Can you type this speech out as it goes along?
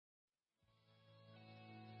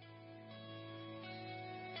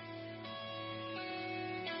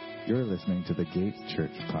You're listening to the Gate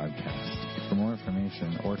Church podcast. For more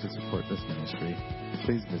information or to support this ministry,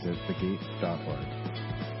 please visit thegate.org.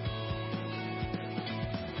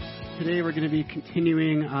 Today we're going to be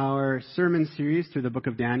continuing our sermon series through the book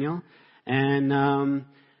of Daniel. And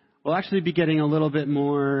we'll actually be getting a little bit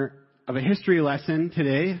more of a history lesson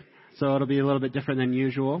today. So it'll be a little bit different than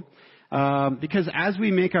usual. Because as we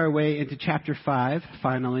make our way into chapter 5,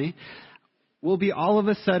 finally, we'll be all of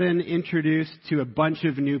a sudden introduced to a bunch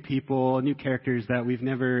of new people, new characters that we've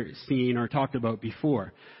never seen or talked about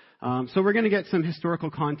before. So we're going to get some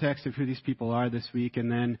historical context of who these people are this week,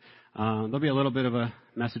 and then there'll be a little bit of a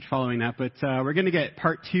message following that. But we're going to get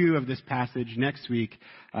part 2 of this passage next week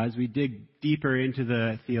as we dig deeper into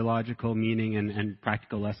the theological meaning and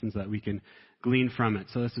practical lessons that we can glean from it.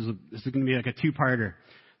 So this is going to be like a 2-parter.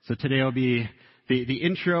 So today will be the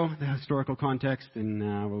intro, the historical context,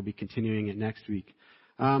 and we'll be continuing it next week.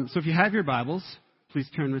 So if you have your Bibles, please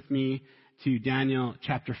turn with me to Daniel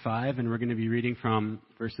chapter 5, and we're going to be reading from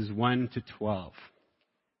verses 1 to 12.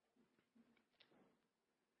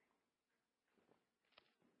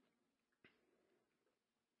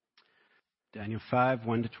 Daniel 5,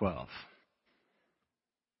 1 to 12.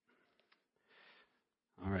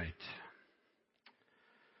 All right.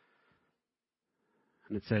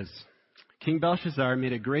 And it says, King Belshazzar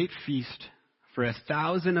made a great feast for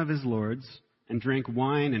 1,000 of his lords and drank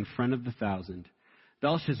wine in front of the 1,000.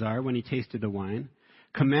 Belshazzar, when he tasted the wine,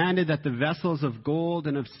 commanded that the vessels of gold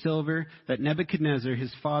and of silver that Nebuchadnezzar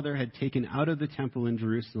his father had taken out of the temple in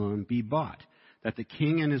Jerusalem be bought, that the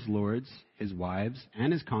king and his lords, his wives,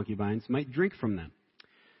 and his concubines might drink from them.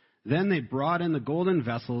 Then they brought in the golden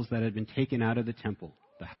vessels that had been taken out of the temple,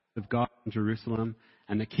 the house of God in Jerusalem,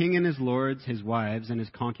 and the king and his lords, his wives, and his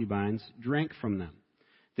concubines drank from them.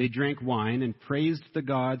 They drank wine and praised the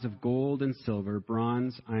gods of gold and silver,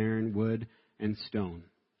 bronze, iron, wood, and stone.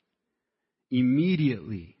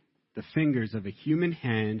 Immediately, the fingers of a human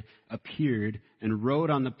hand appeared and wrote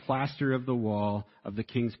on the plaster of the wall of the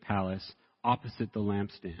king's palace opposite the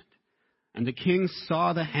lampstand. And the king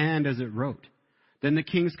saw the hand as it wrote. Then the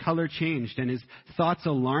king's color changed, and his thoughts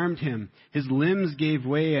alarmed him. His limbs gave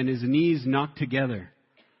way, and his knees knocked together.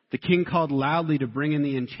 The king called loudly to bring in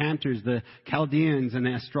the enchanters, the Chaldeans, and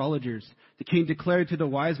the astrologers. The king declared to the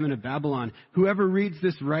wise men of Babylon, whoever reads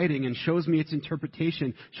this writing and shows me its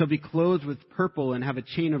interpretation shall be clothed with purple and have a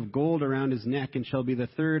chain of gold around his neck and shall be the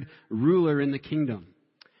 3rd ruler in the kingdom.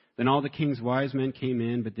 Then all the king's wise men came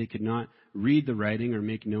in, but they could not read the writing or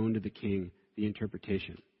make known to the king the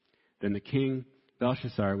interpretation. Then the king,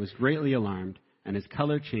 Belshazzar, was greatly alarmed, and his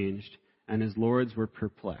color changed, and his lords were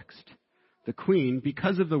perplexed. The queen,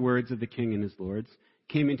 because of the words of the king and his lords,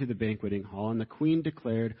 came into the banqueting hall, and the queen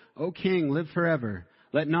declared, O king, live forever.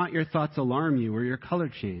 Let not your thoughts alarm you or your color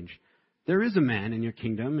change. There is a man in your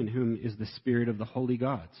kingdom in whom is the spirit of the holy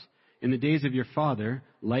gods. In the days of your father,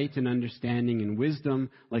 light and understanding and wisdom,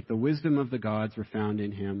 like the wisdom of the gods, were found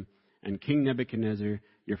in him. And King Nebuchadnezzar,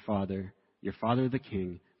 your father the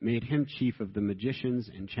king, made him chief of the magicians,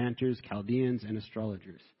 enchanters, Chaldeans, and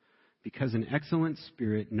astrologers. Because an excellent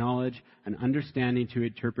spirit, knowledge, and understanding to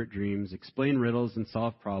interpret dreams, explain riddles, and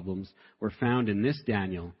solve problems were found in this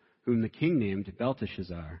Daniel, whom the king named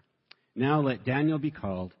Belteshazzar. Now let Daniel be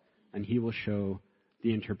called, and he will show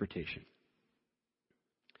the interpretation.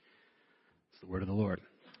 It's the word of the Lord.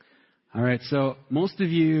 All right, so most of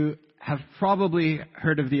you have probably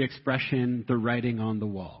heard of the expression, the writing on the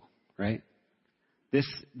wall, right? This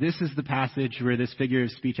is the passage where this figure of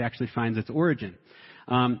speech actually finds its origin.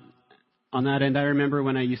 On that end, I remember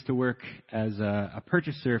when I used to work as a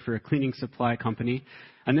purchaser for a cleaning supply company,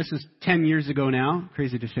 and this was 10 years ago now.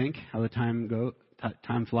 Crazy to think how the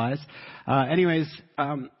time flies.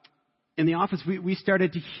 In the office, we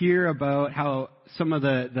started to hear about how some of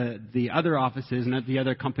the other offices and the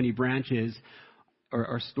other company branches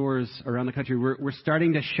or stores around the country were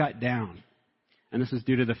starting to shut down, and this was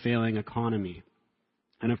due to the failing economy.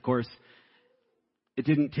 And of course, it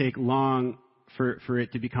didn't take long for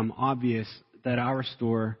it to become obvious that our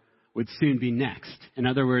store would soon be next. In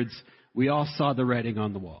other words, we all saw the writing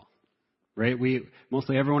on the wall, right?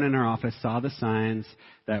 Mostly everyone in our office saw the signs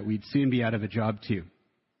that we'd soon be out of a job too.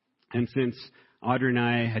 And since Audrey and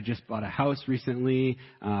I had just bought a house recently,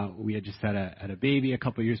 we had just had a baby a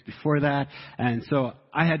couple years before that, and so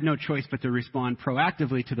I had no choice but to respond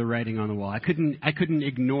proactively to the writing on the wall. I couldn't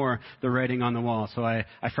ignore the writing on the wall, so I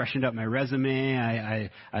freshened up my resume.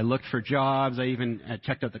 I looked for jobs. I even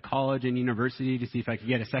checked out the college and university to see if I could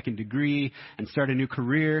get a second degree and start a new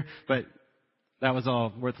career. But that was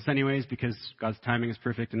all worthless anyways because God's timing is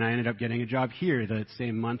perfect, and I ended up getting a job here the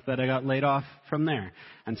same month that I got laid off from there,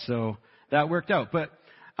 and so that worked out. But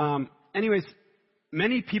Anyways,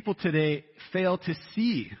 many people today fail to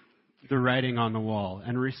see the writing on the wall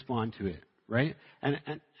and respond to it, right?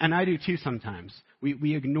 And I do too sometimes.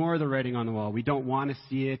 We ignore the writing on the wall. We don't want to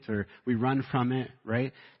see it, or we run from it,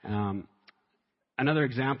 right? Another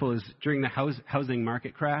example is during the housing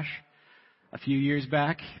market crash a few years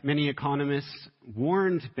back, many economists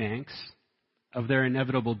warned banks of their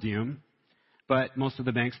inevitable doom, but most of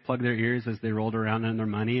the banks plugged their ears as they rolled around in their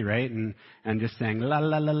money, right? And just sang la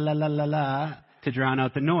la la la la la la to drown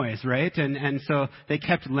out the noise, right? And so they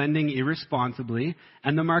kept lending irresponsibly,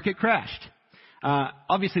 and the market crashed.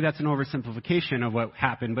 Obviously, that's an oversimplification of what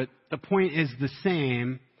happened, but the point is the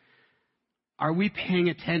same. Are we paying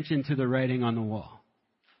attention to the writing on the wall?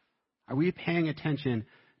 Are we paying attention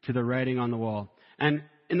to the writing on the wall? And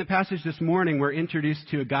in the passage this morning, we're introduced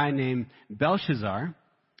to a guy named Belshazzar,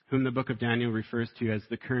 whom the book of Daniel refers to as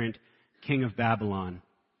the current king of Babylon.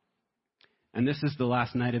 And this is the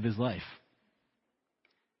last night of his life.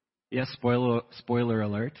 Yes, spoiler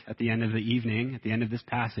alert, at the end of the evening, at the end of this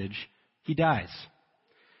passage, he dies.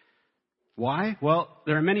 Why? Well,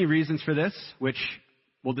 there are many reasons for this, which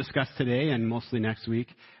we'll discuss today and mostly next week.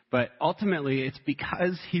 But ultimately, it's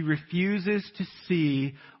because he refuses to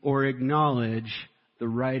see or acknowledge the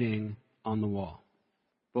writing on the wall,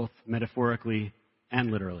 both metaphorically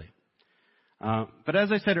and literally. But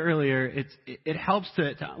as I said earlier, it helps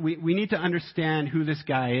we need to understand who this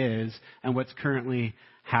guy is and what's currently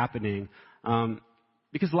happening.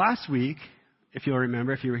 Because last week, if you'll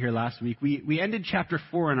remember, if you were here last week, we ended chapter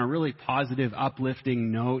 4 on a really positive, uplifting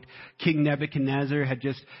note. King Nebuchadnezzar had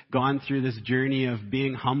just gone through this journey of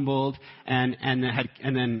being humbled and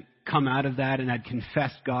then come out of that and had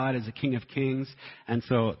confessed God as a King of Kings. And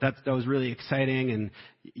so that was really exciting. And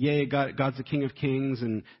yay, God's the King of Kings,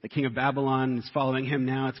 and the King of Babylon is following him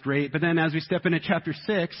now. It's great. But then as we step into chapter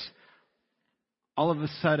 6, chapter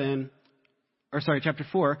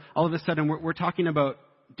 4, all of a sudden we're talking about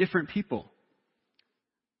different people.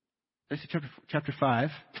 I see chapter 5.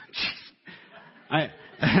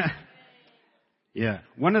 Yeah,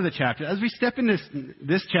 one of the chapters. As we step into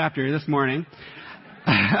this chapter this morning,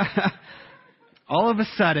 all of a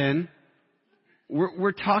sudden,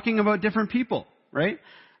 we're talking about different people, right?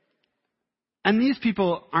 And these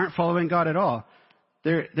people aren't following God at all.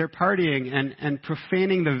 They're partying and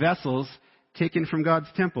profaning the vessels taken from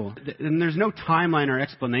God's temple. And there's no timeline or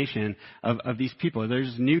explanation of these people.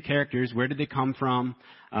 There's new characters. Where did they come from?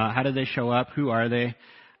 How did they show up? Who are they?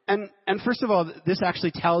 And first of all, this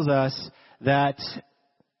actually tells us that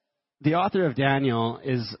the author of Daniel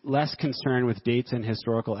is less concerned with dates and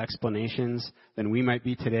historical explanations than we might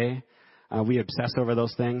be today. We obsess over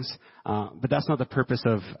those things. But that's not the purpose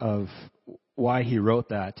of why he wrote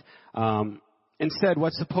that. Instead,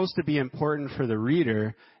 what's supposed to be important for the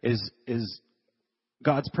reader is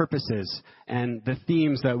God's purposes and the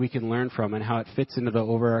themes that we can learn from and how it fits into the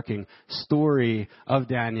overarching story of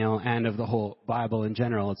Daniel and of the whole Bible in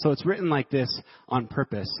general. So it's written like this on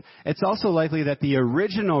purpose. It's also likely that the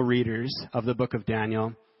original readers of the book of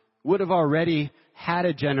Daniel would have already had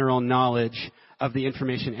a general knowledge of the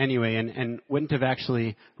information anyway and wouldn't have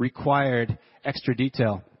actually required extra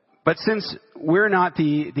detail. But since we're not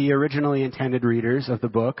the originally intended readers of the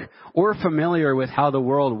book or familiar with how the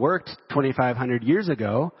world worked 2,500 years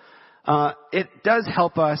ago, it does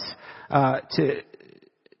help us to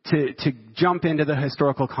jump into the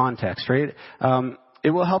historical context, right?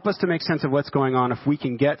 It will help us to make sense of what's going on if we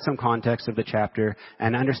can get some context of the chapter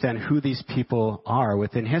and understand who these people are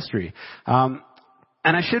within history. And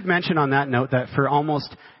I should mention on that note that for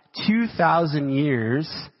almost 2,000 years,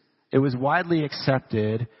 it was widely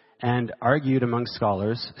accepted and argued among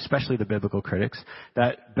scholars, especially the biblical critics,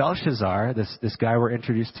 that Belshazzar, this guy we're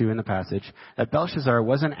introduced to in the passage, that Belshazzar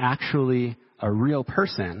wasn't actually a real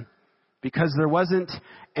person because there wasn't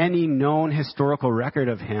any known historical record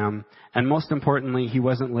of him, and most importantly, he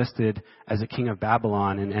wasn't listed as a king of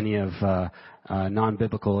Babylon in any of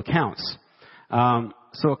non-biblical accounts.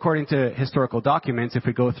 So according to historical documents, if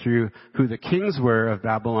we go through who the kings were of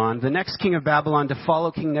Babylon, the next king of Babylon to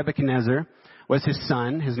follow King Nebuchadnezzar was his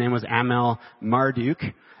son. His name was Marduk.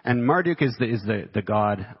 And Marduk is the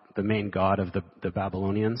god, the main god of the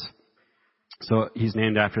Babylonians. So he's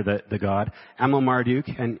named after the god, Marduk,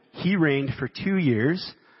 and he reigned for 2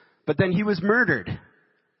 years, but then he was murdered.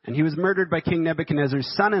 And he was murdered by King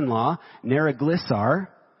Nebuchadnezzar's son-in-law, Neriglissar.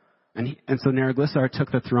 And so Neriglissar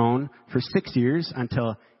took the throne for 6 years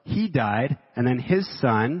until he died, and then his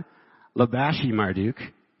son, Labashi-Marduk,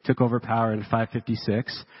 took over power in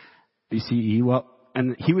 556 BCE. Well,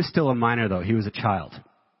 and he was still a minor though. He was a child.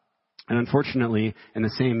 And unfortunately, in the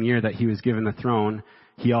same year that he was given the throne,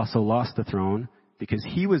 he also lost the throne because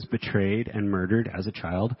he was betrayed and murdered as a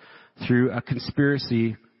child through a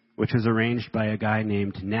conspiracy which was arranged by a guy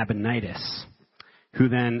named Nabonidus, who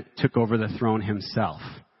then took over the throne himself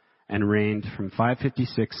and reigned from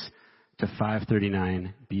 556 to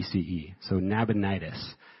 539 BCE. So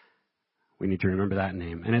Nabonidus. We need to remember that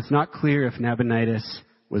name. And it's not clear if Nabonidus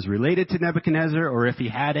was related to Nebuchadnezzar or if he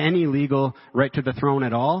had any legal right to the throne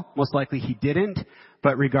at all. Most likely he didn't,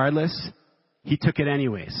 but regardless, he took it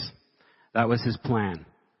anyways. That was his plan.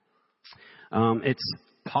 It's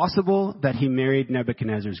possible that he married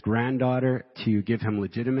Nebuchadnezzar's granddaughter to give him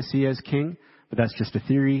legitimacy as king, but that's just a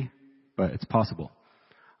theory, but it's possible.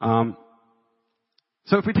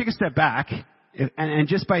 So if we take a step back, and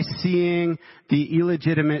just by seeing the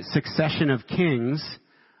illegitimate succession of kings,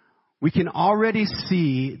 we can already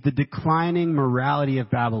see the declining morality of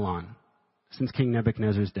Babylon since King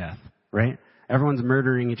Nebuchadnezzar's death, right? Everyone's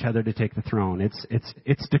murdering each other to take the throne.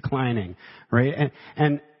 It's declining, right?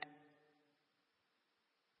 And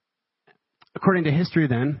according to history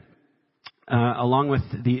then, along with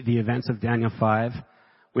the events of Daniel 5,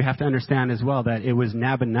 we have to understand as well that it was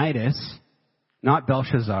Nabonidus, not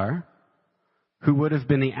Belshazzar, who would have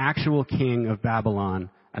been the actual king of Babylon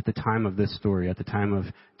at the time of this story, at the time of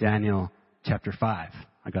Daniel chapter 5.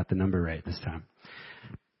 I got the number right this time.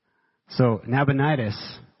 So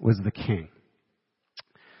Nabonidus was the king.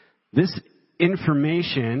 This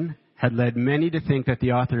information had led many to think that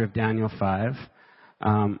the author of Daniel 5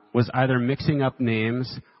 was either mixing up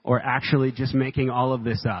names or actually just making all of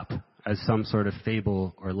this up as some sort of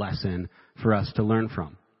fable or lesson for us to learn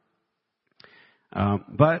from.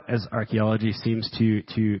 But as archaeology seems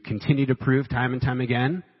to continue to prove time and time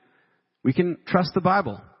again, we can trust the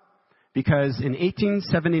Bible. Because in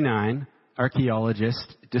 1879,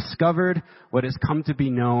 archaeologists discovered what has come to be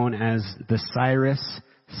known as the Cyrus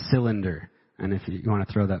cylinder. And if you want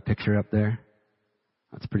to throw that picture up there,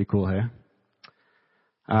 that's pretty cool, hey?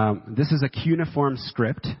 This is a cuneiform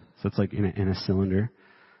script, so it's like in a cylinder.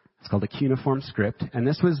 It's called a cuneiform script, and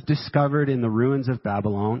this was discovered in the ruins of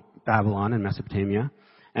Babylon and Mesopotamia.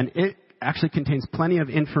 And it actually contains plenty of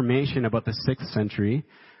information about the 6th century,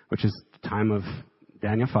 which is the time of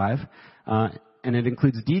Daniel 5. And it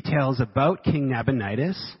includes details about King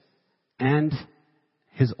Nabonidus and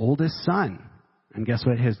his oldest son. And guess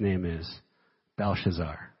what his name is?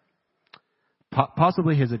 Belshazzar.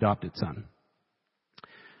 Possibly his adopted son.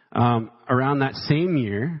 Around that same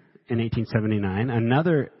year, in 1879,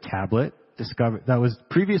 another tablet that was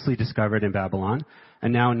previously discovered in Babylon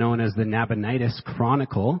and now known as the Nabonidus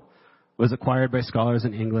Chronicle was acquired by scholars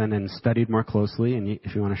in England and studied more closely. And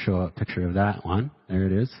if you want to show a picture of that one, there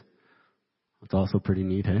it is. It's also pretty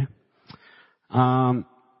neat, hey?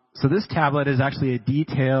 So this tablet is actually a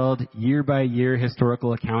detailed year-by-year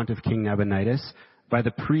historical account of King Nabonidus by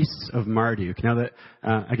the priests of Marduk. Now that,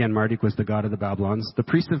 again, Marduk was the god of the Babylons. The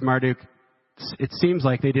priests of Marduk, it seems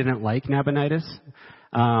like they didn't like Nabonidus.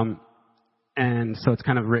 And so it's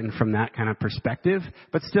kind of written from that kind of perspective.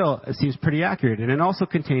 But still, it seems pretty accurate. And it also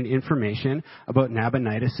contained information about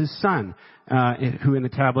Nabonidus' son, who in the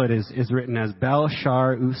tablet is written as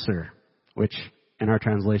Belshazzar, which in our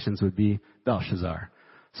translations would be Belshazzar.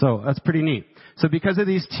 So that's pretty neat. So because of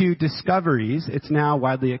these two discoveries, it's now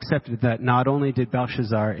widely accepted that not only did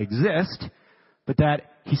Belshazzar exist, but that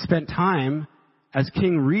he spent time as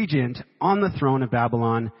king regent on the throne of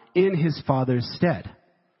Babylon in his father's stead.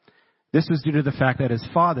 This was due to the fact that his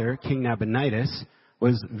father, King Nabonidus,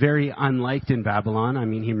 was very unliked in Babylon. I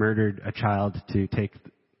mean, he murdered a child to take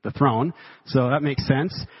the throne, so that makes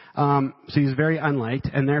sense. So he was very unliked,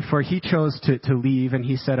 and therefore he chose to leave, and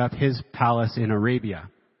he set up his palace in Arabia,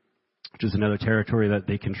 which is another territory that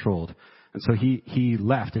they controlled. And so he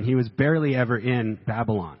left, and he was barely ever in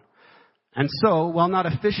Babylon. And so, while not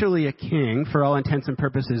officially a king, for all intents and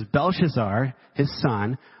purposes, Belshazzar, his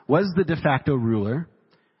son, was the de facto ruler,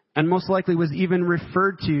 and most likely was even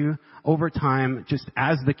referred to over time just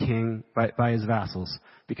as the king by his vassals,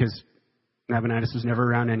 because Nabonidus was never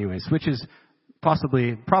around anyways, which is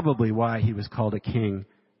probably why he was called a king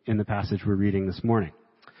in the passage we're reading this morning.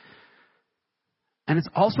 And it's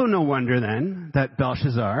also no wonder then that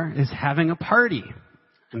Belshazzar is having a party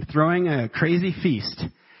and throwing a crazy feast.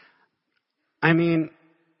 I mean,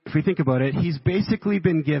 if we think about it, he's basically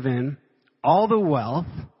been given all the wealth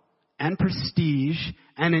and prestige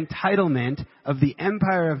and entitlement of the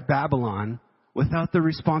empire of Babylon without the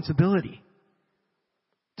responsibility.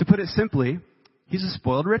 To put it simply, he's a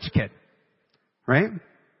spoiled rich kid, right?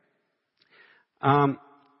 I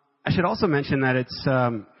should also mention that it's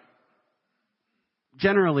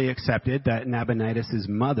generally accepted that Nabonidus'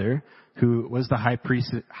 mother, who was the high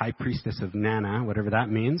priestess of Nana, whatever that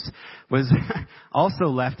means, was also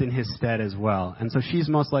left in his stead as well. And so she's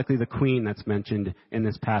most likely the queen that's mentioned in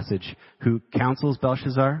this passage who counsels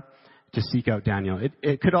Belshazzar to seek out Daniel.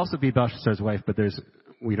 It could also be Belshazzar's wife, but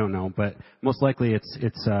we don't know. But most likely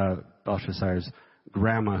it's Belshazzar's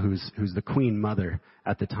grandma who's the queen mother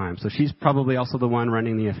at the time. So she's probably also the one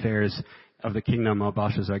running the affairs of the kingdom while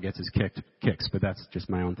Belshazzar gets his kicks, but that's just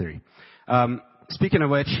my own theory. Speaking of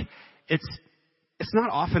which, it's not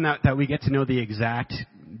often that we get to know the exact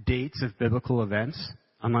dates of biblical events,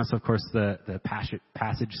 unless, of course, the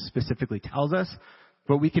passage specifically tells us.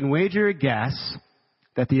 But we can wager a guess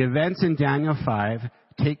that the events in Daniel 5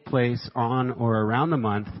 take place on or around the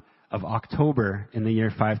month of October in the year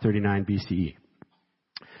 539 BCE.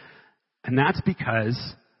 And that's because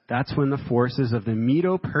that's when the forces of the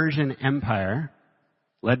Medo-Persian Empire,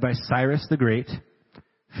 led by Cyrus the Great,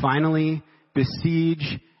 finally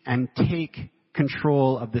besiege and take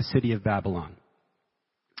control of the city of Babylon,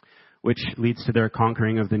 which leads to their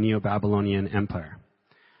conquering of the Neo-Babylonian Empire.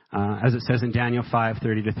 As it says in Daniel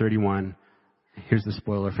 5:30-31, here's the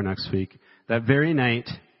spoiler for next week. That very night,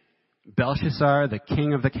 Belshazzar, the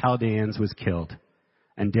king of the Chaldeans, was killed,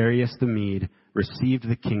 and Darius the Mede received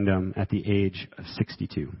the kingdom at the age of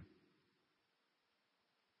 62.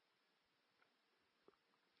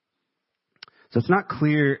 So it's not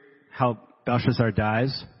clear how Belshazzar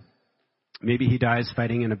dies. Maybe he dies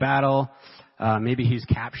fighting in a battle. Maybe he's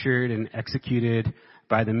captured and executed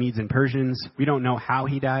by the Medes and Persians. We don't know how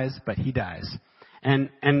he dies, but he dies. And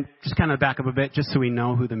just kind of back up a bit, just so we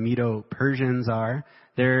know who the Medo-Persians are.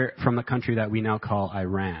 They're from the country that we now call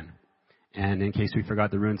Iran. And in case we forgot,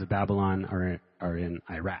 the ruins of Babylon are in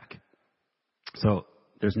Iraq. So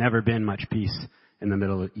there's never been much peace in the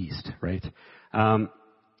Middle East, right? So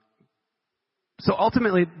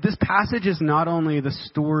ultimately, this passage is not only the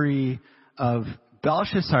story of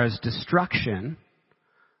Belshazzar's destruction,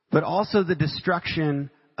 but also the destruction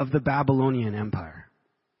of the Babylonian Empire,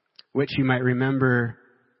 which you might remember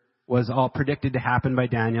was all predicted to happen by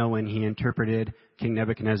Daniel when he interpreted King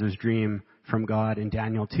Nebuchadnezzar's dream from God in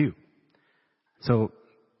Daniel 2. So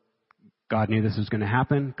God knew this was going to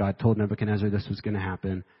happen. God told Nebuchadnezzar this was going to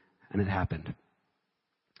happen, and it happened.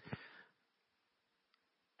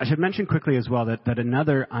 I should mention quickly as well that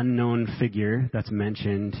another unknown figure that's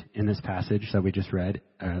mentioned in this passage that we just read,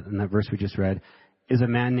 in that verse we just read, is a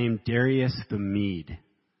man named Darius the Mede.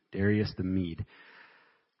 Darius the Mede.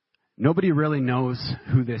 Nobody really knows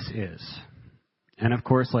who this is. And of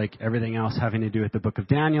course, like everything else having to do with the book of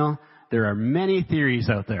Daniel, there are many theories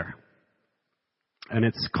out there. And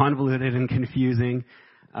it's convoluted and confusing.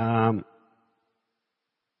 And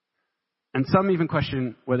some even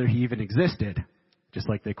question whether he even existed, just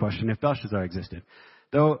like they question if Belshazzar existed.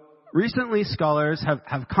 Though recently scholars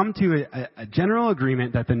have come to a general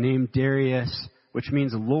agreement that the name Darius, which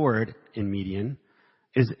means Lord in Median,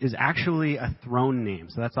 is actually a throne name.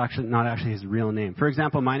 So that's actually not actually his real name. For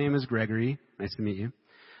example, my name is Gregory. Nice to meet you.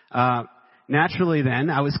 Naturally then,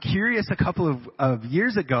 I was curious a couple of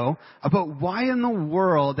years ago about why in the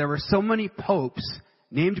world there were so many popes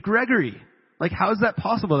named Gregory. Like, how is that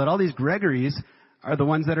possible that all these Gregorys are the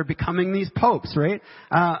ones that are becoming these popes, right?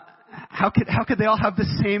 How could they all have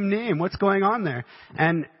the same name? What's going on there?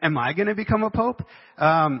 And am I going to become a pope?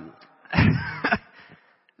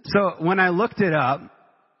 So when I looked it up,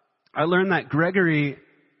 I learned that Gregory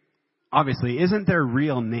obviously isn't their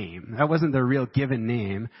real name. That wasn't their real given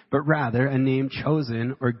name, but rather a name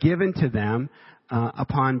chosen or given to them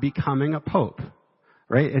upon becoming a pope,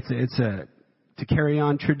 right? It's to carry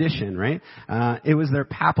on tradition, right? It was their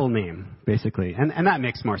papal name, basically, and that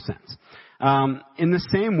makes more sense. In the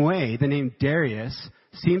same way, the name Darius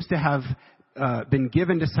seems to have been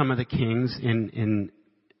given to some of the kings in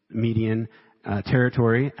Median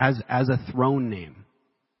territory as a throne name.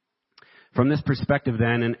 From this perspective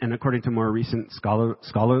then, and according to more recent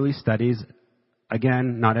scholarly studies,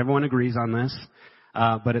 again, not everyone agrees on this,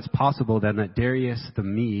 but it's possible then that Darius the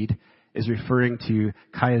Mede is referring to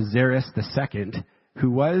Caiasaris II, who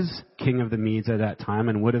was king of the Medes at that time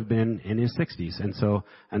and would have been in his 60s.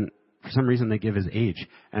 And for some reason they give his age.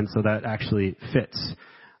 And so that actually fits.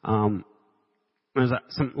 There's a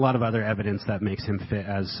lot of other evidence that makes him fit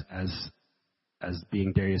as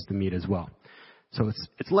being Darius the Mede as well. So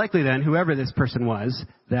it's likely then, whoever this person was,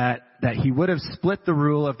 that he would have split the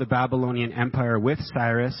rule of the Babylonian Empire with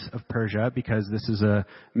Cyrus of Persia, because this is a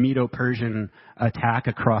Medo-Persian attack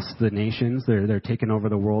across the nations. They're taking over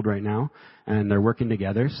the world right now, and they're working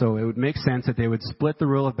together. So it would make sense that they would split the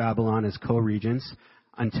rule of Babylon as co-regents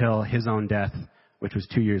until his own death which was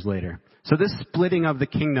 2 years later. So this splitting of the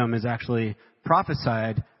kingdom is actually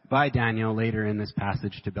prophesied by Daniel later in this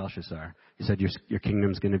passage to Belshazzar. He said, your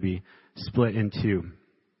kingdom's going to be split in two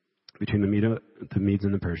between the Medes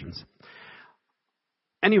and the Persians.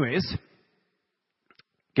 Anyways,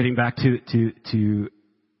 getting back to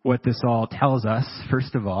what this all tells us,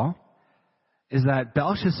 first of all, is that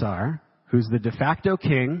Belshazzar, who's the de facto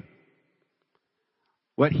king,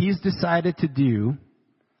 what he's decided to do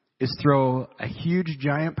is throw a huge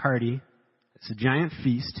giant party. It's a giant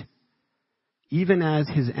feast, even as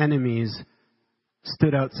his enemies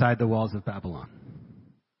stood outside the walls of Babylon.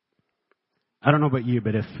 I don't know about you,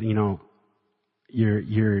 but if,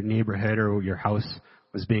 your neighborhood or your house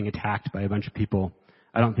was being attacked by a bunch of people,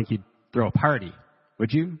 I don't think you'd throw a party,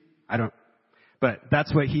 would you? But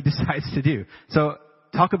that's what he decides to do. So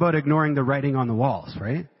talk about ignoring the writing on the walls,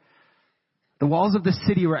 right? The walls of the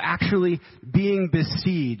city were actually being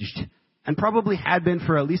besieged, and probably had been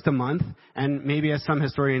for at least a month, and maybe, as some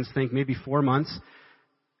historians think, maybe 4 months.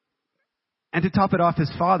 And to top it off,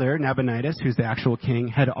 his father, Nabonidus, who's the actual king,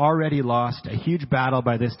 had already lost a huge battle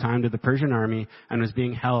by this time to the Persian army and was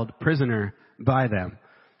being held prisoner by them.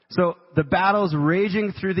 So the battle's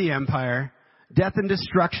raging through the empire. Death and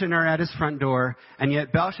destruction are at his front door, and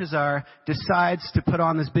yet Belshazzar decides to put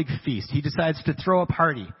on this big feast. He decides to throw a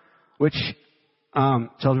party, which,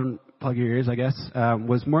 children, plug your ears, I guess,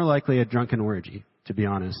 was more likely a drunken orgy, to be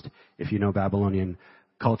honest, if you know Babylonian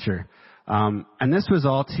culture. And this was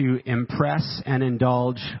all to impress and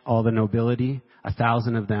indulge all the nobility,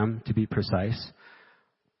 1,000 of them, to be precise.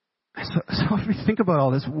 So if we think about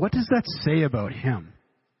all this, what does that say about him?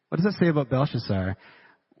 What does that say about Belshazzar?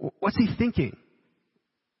 What's he thinking?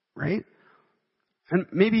 Right? And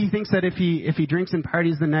maybe he thinks that if he drinks and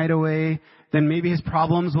parties the night away, then maybe his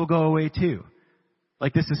problems will go away too.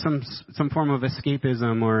 Like this is some form of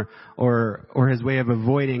escapism or his way of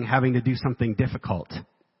avoiding having to do something difficult.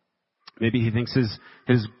 Maybe he thinks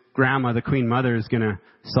his grandma, the Queen Mother, is going to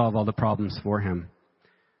solve all the problems for him.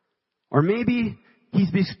 Or maybe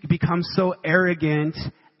he's become so arrogant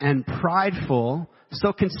and prideful,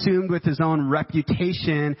 so consumed with his own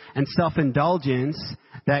reputation and self-indulgence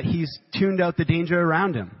that he's tuned out the danger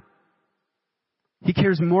around him. He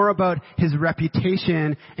cares more about his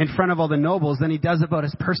reputation in front of all the nobles than he does about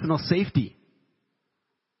his personal safety.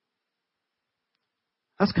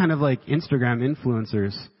 That's kind of like Instagram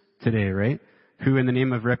influencers today, right? Who in the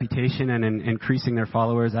name of reputation and in increasing their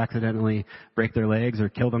followers accidentally break their legs or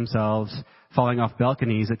kill themselves, falling off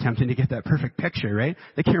balconies, attempting to get that perfect picture, right?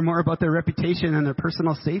 They care more about their reputation than their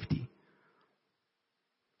personal safety.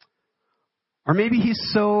 Or maybe he's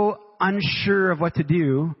so unsure of what to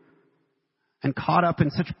do and caught up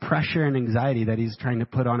in such pressure and anxiety that he's trying to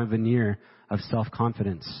put on a veneer of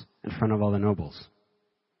self-confidence in front of all the nobles.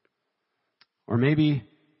 Or maybe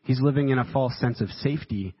he's living in a false sense of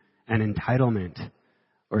safety and entitlement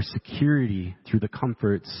or security through the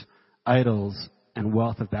comforts, idols, and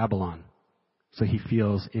wealth of Babylon. So he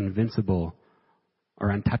feels invincible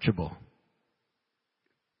or untouchable.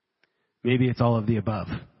 Maybe it's all of the above.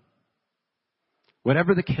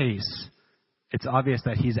 Whatever the case, it's obvious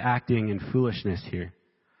that he's acting in foolishness here.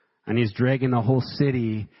 And he's dragging the whole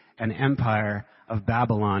city and empire of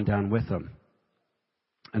Babylon down with him.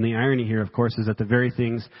 And the irony here, of course, is that the very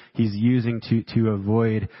things he's using to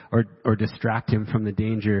avoid or distract him from the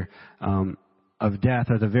danger of death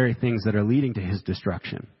are the very things that are leading to his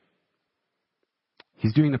destruction.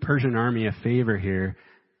 He's doing the Persian army a favor here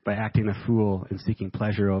by acting a fool and seeking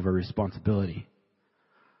pleasure over responsibility.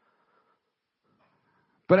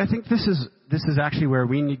 But I think this is actually where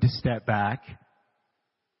we need to step back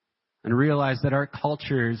and realize that our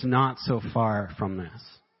culture is not so far from this.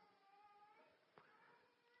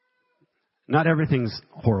 Not everything's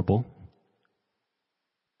horrible.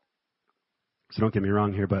 So don't get me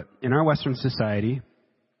wrong here, but in our Western society,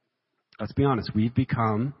 let's be honest, we've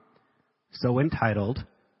become so entitled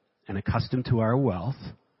and accustomed to our wealth,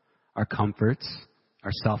 our comforts,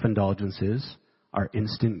 our self-indulgences, our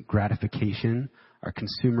instant gratification, our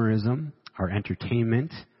consumerism, our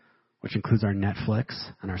entertainment, which includes our Netflix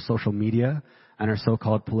and our social media and our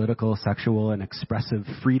so-called political, sexual, and expressive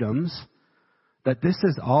freedoms, that this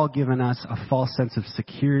has all given us a false sense of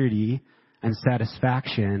security and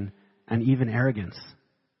satisfaction and even arrogance.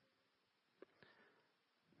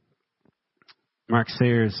 Mark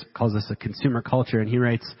Sayers calls this a consumer culture, and he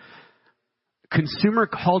writes, consumer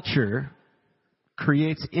culture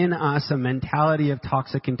creates in us a mentality of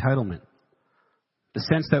toxic entitlement. The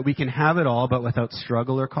sense that we can have it all, but without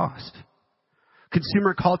struggle or cost.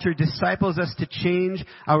 Consumer culture disciples us to change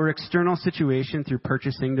our external situation through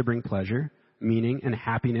purchasing to bring pleasure, meaning, and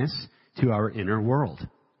happiness to our inner world.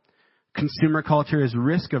 Consumer culture is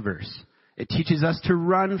risk averse. It teaches us to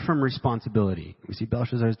run from responsibility. We see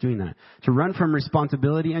Belshazzar is doing that. To run from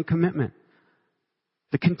responsibility and commitment.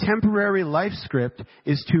 The contemporary life script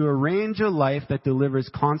is to arrange a life that delivers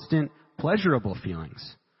constant, pleasurable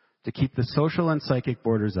feelings. To keep the social and psychic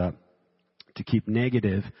borders up. To keep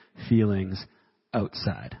negative feelings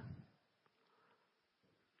outside.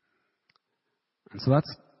 And so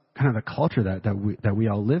that's kind of the culture that we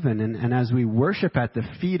all live in. And as we worship at the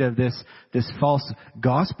feet of this false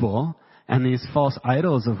gospel and these false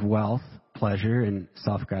idols of wealth, pleasure, and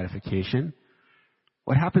self-gratification,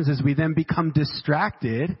 what happens is we then become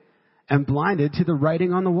distracted and blinded to the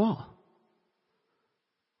writing on the wall.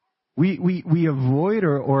 We avoid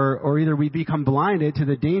or either we become blinded to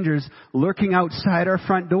the dangers lurking outside our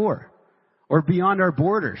front door or beyond our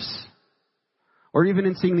borders. Or even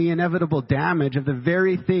in seeing the inevitable damage of the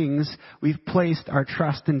very things we've placed our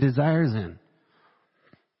trust and desires in.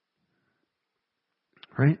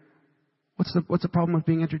 Right? What's the problem with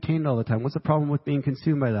being entertained all the time? What's the problem with being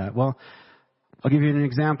consumed by that? Well, I'll give you an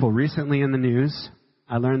example. Recently in the news,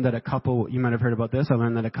 I learned that a couple, you might have heard about this, I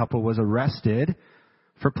learned that a couple was arrested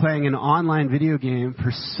for playing an online video game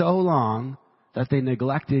for so long that they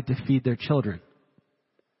neglected to feed their children.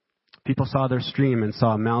 People saw their stream and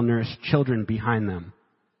saw malnourished children behind them.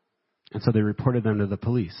 And so they reported them to the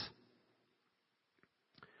police.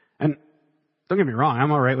 And don't get me wrong,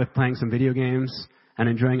 I'm all right with playing some video games and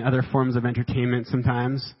enjoying other forms of entertainment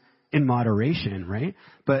sometimes in moderation, right?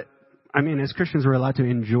 But, I mean, as Christians, we're allowed to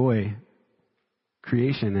enjoy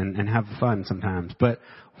creation and have fun sometimes. But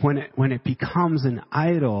when it becomes an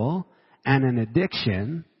idol and an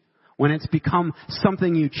addiction, when it's become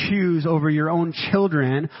something you choose over your own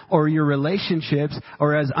children or your relationships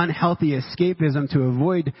or as unhealthy escapism to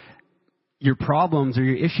avoid your problems or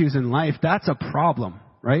your issues in life, that's a problem,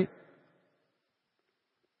 right?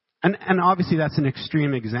 And obviously that's an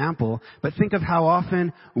extreme example, but think of how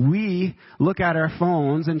often we look at our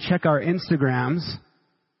phones and check our Instagrams,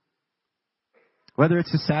 whether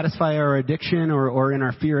it's to satisfy our addiction or in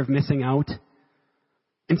our fear of missing out,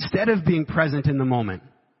 instead of being present in the moment.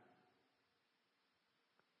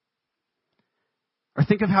 Or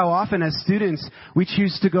think of how often as students we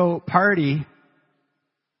choose to go party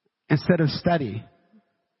instead of study.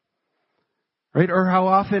 Right? Or how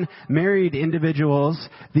often married individuals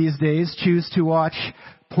these days choose to watch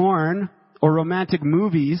porn or romantic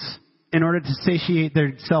movies in order to satiate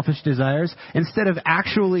their selfish desires instead of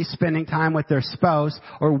actually spending time with their spouse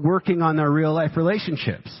or working on their real life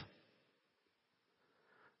relationships.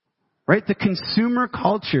 Right? The consumer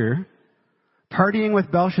culture, partying with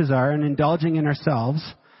Belshazzar and indulging in ourselves,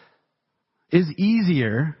 is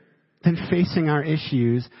easier than facing our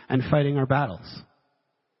issues and fighting our battles.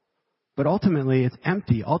 But ultimately, it's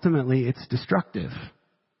empty. Ultimately, it's destructive.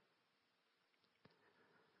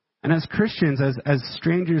 And as Christians, as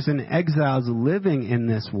strangers and exiles living in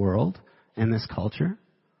this world, in this culture,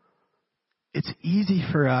 it's easy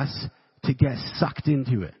for us to get sucked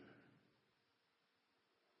into it.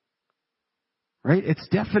 Right? It's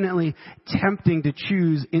definitely tempting to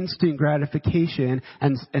choose instant gratification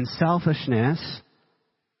and selfishness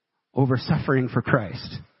over suffering for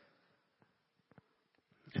Christ.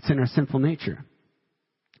 It's in our sinful nature.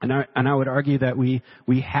 And I would argue that we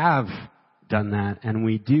have done that and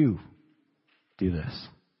we do this.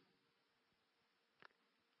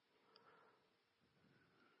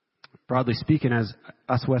 Broadly speaking, as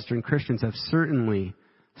us Western Christians have certainly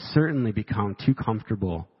become too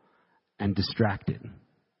comfortable and distracted.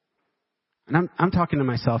 And I'm talking to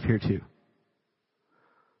myself here too.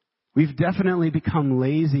 We've definitely become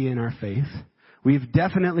lazy in our faith. We've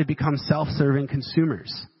definitely become self-serving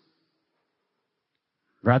consumers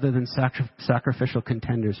rather than sacrificial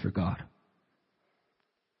contenders for God.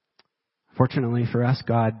 Fortunately for us,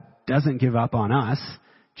 God doesn't give up on us.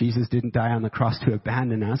 Jesus didn't die on the cross to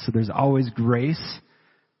abandon us, so there's always grace.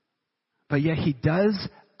 But yet He does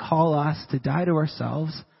call us to die to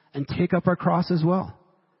ourselves and take up our cross as well.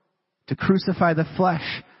 To crucify the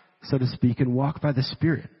flesh, so to speak, and walk by the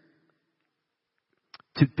Spirit.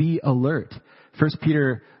 To be alert. 1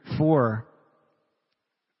 Peter 4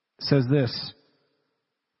 says this: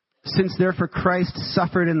 "Since therefore Christ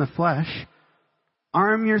suffered in the flesh,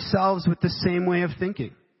 arm yourselves with the same way of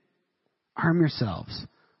thinking." Arm yourselves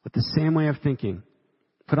with the same way of thinking.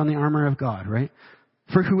 Put on the armor of God, right?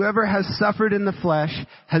 "For whoever has suffered in the flesh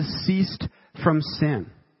has ceased from sin,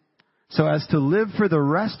 so as to live for the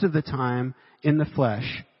rest of the time in the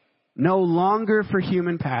flesh, no longer for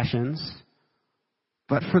human passions,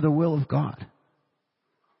 but for the will of God.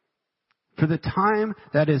 For the time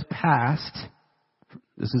that is past,"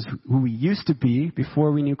 This is who we used to be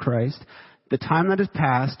before we knew Christ. The time that has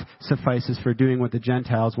passed suffices for doing what the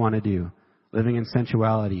Gentiles want to do, living in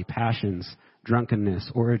sensuality, passions,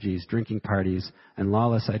 drunkenness, orgies, drinking parties, and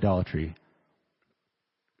lawless idolatry,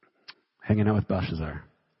 hanging out with Belshazzar.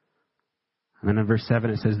 And then in verse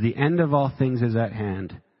 7 it says, the end of all things is at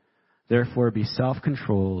hand. Therefore be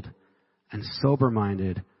self-controlled and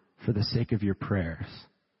sober-minded for the sake of your prayers.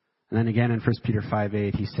 And then again in 1 Peter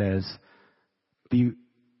 5:8 he says, be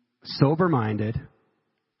sober-minded,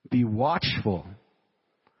 be watchful.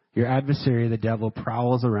 Your adversary, the devil,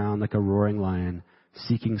 prowls around like a roaring lion,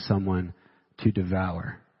 seeking someone to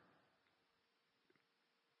devour.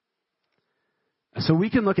 So we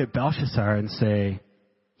can look at Belshazzar and say,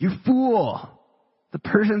 you fool! The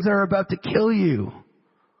Persians are about to kill you.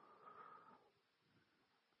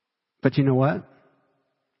 But you know what?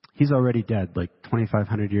 He's already dead like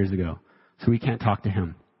 2,500 years ago, so we can't talk to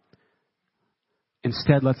him.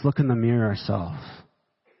 Instead, let's look in the mirror ourselves.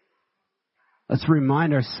 Let's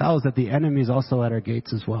remind ourselves that the enemy is also at our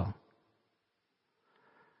gates as well.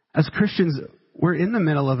 As Christians, we're in the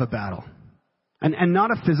middle of a battle. And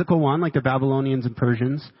not a physical one like the Babylonians and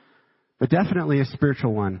Persians, but definitely a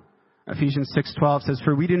spiritual one. Ephesians 6:12 says,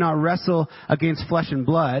 for we do not wrestle against flesh and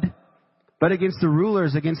blood, but against the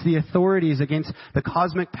rulers, against the authorities, against the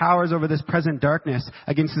cosmic powers over this present darkness,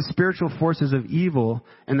 against the spiritual forces of evil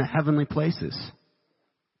in the heavenly places.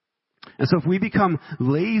 And so if we become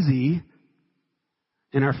lazy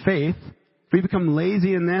in our faith, if we become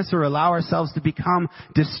lazy in this or allow ourselves to become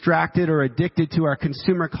distracted or addicted to our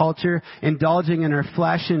consumer culture, indulging in our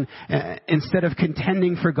flesh and instead of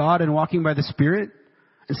contending for God and walking by the Spirit,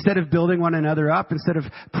 instead of building one another up, instead of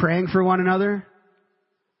praying for one another,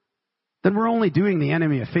 then we're only doing the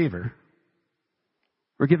enemy a favor.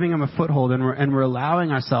 We're giving him a foothold and we're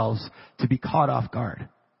allowing ourselves to be caught off guard.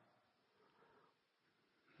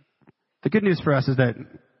 The good news for us is that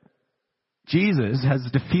Jesus has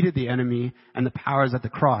defeated the enemy and the powers at the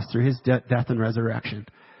cross through his death and resurrection.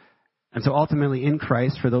 And so ultimately in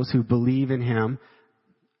Christ, for those who believe in him,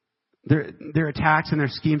 their attacks and their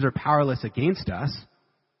schemes are powerless against us.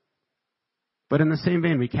 But in the same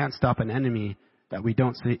vein, we can't stop an enemy that we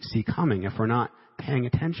don't see coming if we're not paying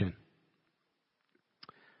attention.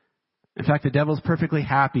 In fact, the devil's perfectly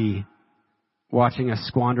happy watching us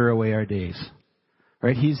squander away our days.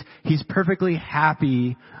 Right? He's perfectly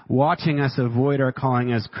happy watching us avoid our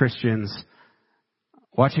calling as Christians,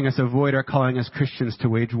 to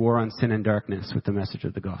wage war on sin and darkness with the message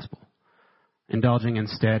of the gospel, indulging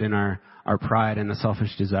instead in our pride and the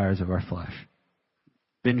selfish desires of our flesh.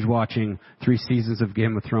 Binge watching 3 seasons of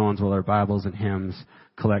Game of Thrones while our Bibles and hymns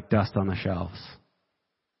collect dust on the shelves.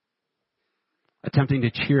 Attempting to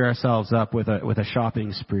cheer ourselves up with a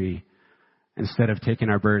shopping spree instead of taking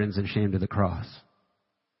our burdens and shame to the cross.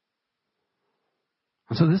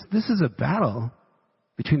 And so this is a battle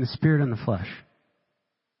between the spirit and the flesh.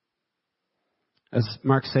 As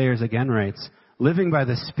Mark Sayers again writes, living by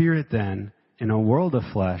the Spirit then in a world of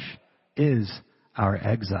flesh is our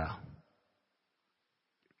exile.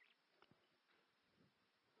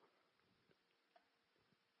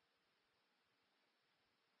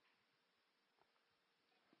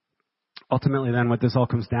 Ultimately, then, what this all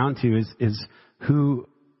comes down to is who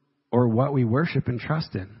or what we worship and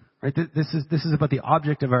trust in. Right? This is about the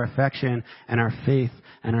object of our affection and our faith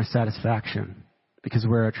and our satisfaction. Because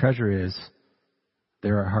where our treasure is,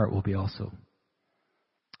 there our heart will be also.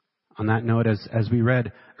 On that note, as we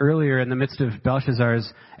read earlier, in the midst of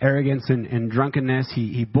Belshazzar's arrogance and drunkenness,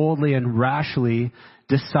 he boldly and rashly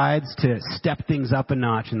decides to step things up a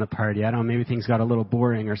notch in the party. I don't know, maybe things got a little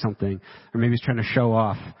boring or something. Or maybe he's trying to show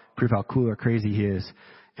off, prove how cool or crazy he is.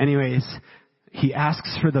 Anyways, he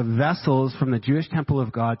asks for the vessels from the Jewish temple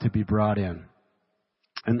of God to be brought in.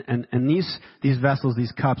 And these vessels,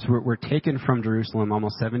 these cups, were taken from Jerusalem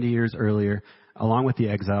almost 70 years earlier, along with the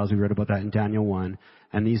exiles. We read about that in Daniel 1.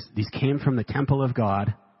 And these came from the temple of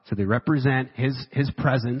God, so they represent his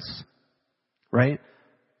presence, right?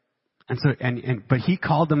 But he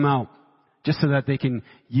called them out just so that they can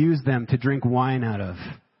use them to drink wine out of,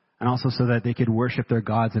 and also so that they could worship their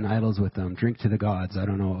gods and idols with them, drink to the gods. I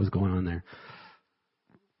don't know what was going on there.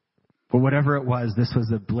 But whatever it was, this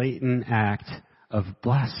was a blatant act of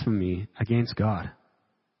blasphemy against God.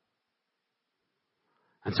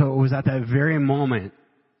 And so it was at that very moment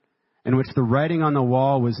in which the writing on the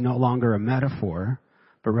wall was no longer a metaphor,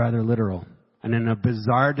 but rather literal. And in a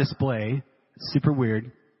bizarre display, super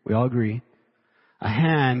weird, we all agree, a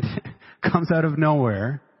hand comes out of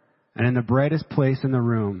nowhere, and in the brightest place in the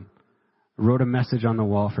room, wrote a message on the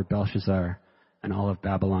wall for Belshazzar and all of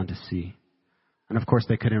Babylon to see. And of course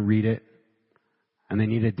they couldn't read it, and they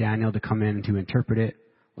needed Daniel to come in to interpret it.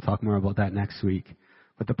 We'll talk more about that next week.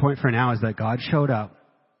 But the point for now is that God showed up,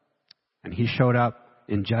 and he showed up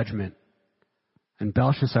in judgment, and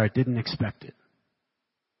Belshazzar didn't expect it.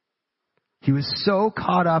 He was so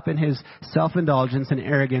caught up in his self-indulgence and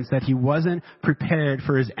arrogance that he wasn't prepared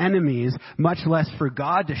for his enemies, much less for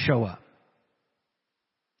God to show up.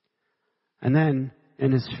 And then,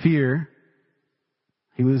 in his fear,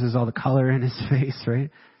 he loses all the color in his face, right?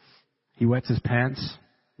 He wets his pants,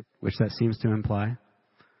 which that seems to imply.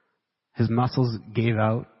 His muscles gave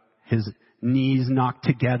out. His knees knocked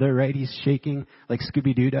together, right? He's shaking like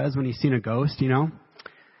Scooby-Doo does when he's seen a ghost, you know?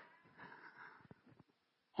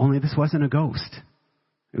 Only this wasn't a ghost.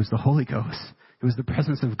 It was the Holy Ghost. It was the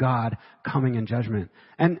presence of God coming in judgment.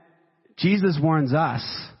 And Jesus warns us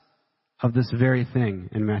of this very thing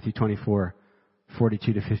in Matthew 24,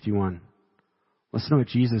 42 to 51. Listen to what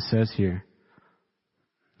Jesus says here.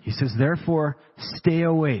 He says, therefore, stay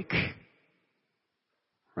awake.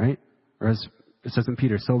 Right? Or as it says in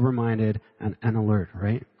Peter, sober-minded and alert,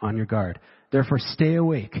 right? On your guard. Therefore, stay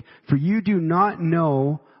awake, for you do not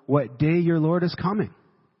know what day your Lord is coming.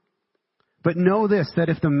 But know this, that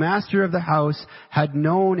if the master of the house had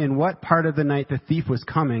known in what part of the night the thief was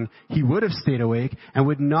coming, he would have stayed awake and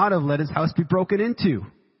would not have let his house be broken into.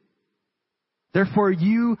 Therefore,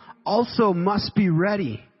 you also must be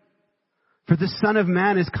ready, for the Son of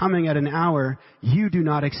Man is coming at an hour you do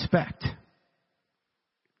not expect.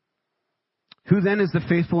 Who then is the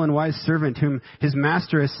faithful and wise servant whom his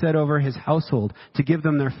master has set over his household to give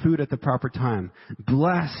them their food at the proper time?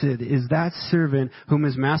 Blessed is that servant whom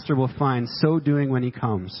his master will find so doing when he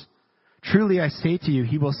comes. Truly I say to you,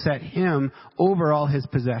 he will set him over all his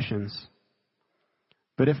possessions.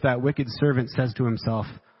 But if that wicked servant says to himself,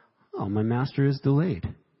 oh, my master is delayed,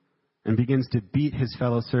 and begins to beat his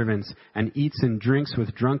fellow servants and eats and drinks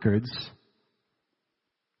with drunkards,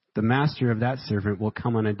 the master of that servant will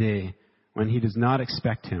come on a day when he does not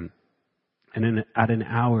expect him, and at an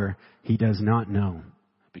hour he does not know,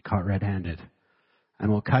 be caught red-handed, and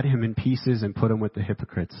will cut him in pieces and put him with the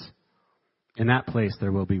hypocrites. In that place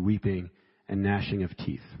there will be weeping and gnashing of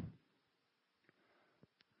teeth.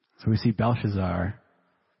 So we see Belshazzar,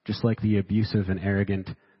 just like the abusive and arrogant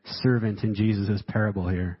servant in Jesus' parable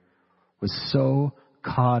here, was so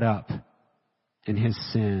caught up in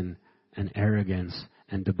his sin and arrogance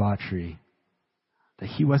and debauchery that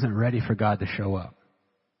he wasn't ready for God to show up.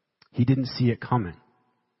 He didn't see it coming.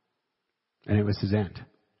 And it was his end.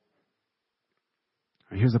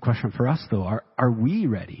 Here's the question for us, though. Are we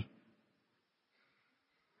ready?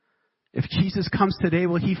 If Jesus comes today,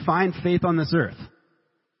 will he find faith on this earth?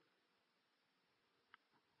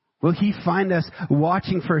 Will he find us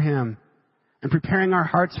watching for him and preparing our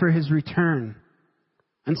hearts for his return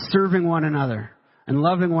and serving one another and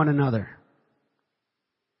loving one another?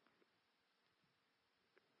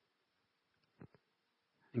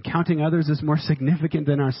 And counting others as more significant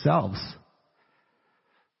than ourselves.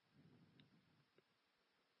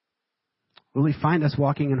 Will he find us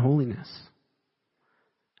walking in holiness?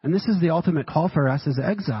 And this is the ultimate call for us as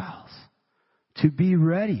exiles. To be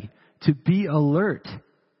ready, to be alert,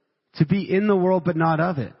 to be in the world but not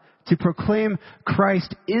of it, to proclaim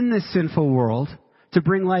Christ in this sinful world, to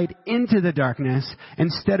bring light into the darkness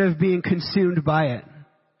instead of being consumed by it.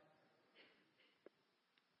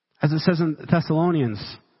 As it says in Thessalonians,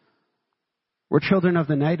 we're children of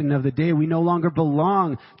the night and of the day. We no longer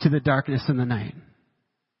belong to the darkness and the night.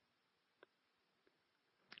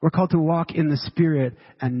 We're called to walk in the Spirit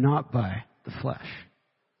and not by the flesh.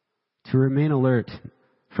 To remain alert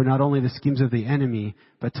for not only the schemes of the enemy,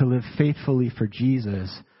 but to live faithfully for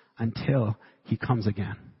Jesus until he comes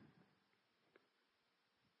again.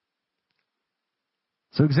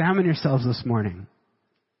 So examine yourselves this morning.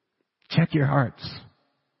 Check your hearts.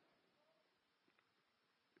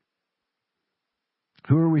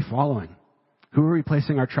 Who are we following? Who are we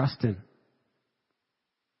placing our trust in?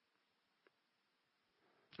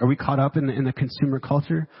 Are we caught up in the consumer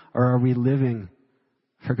culture, or are we living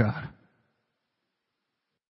for God?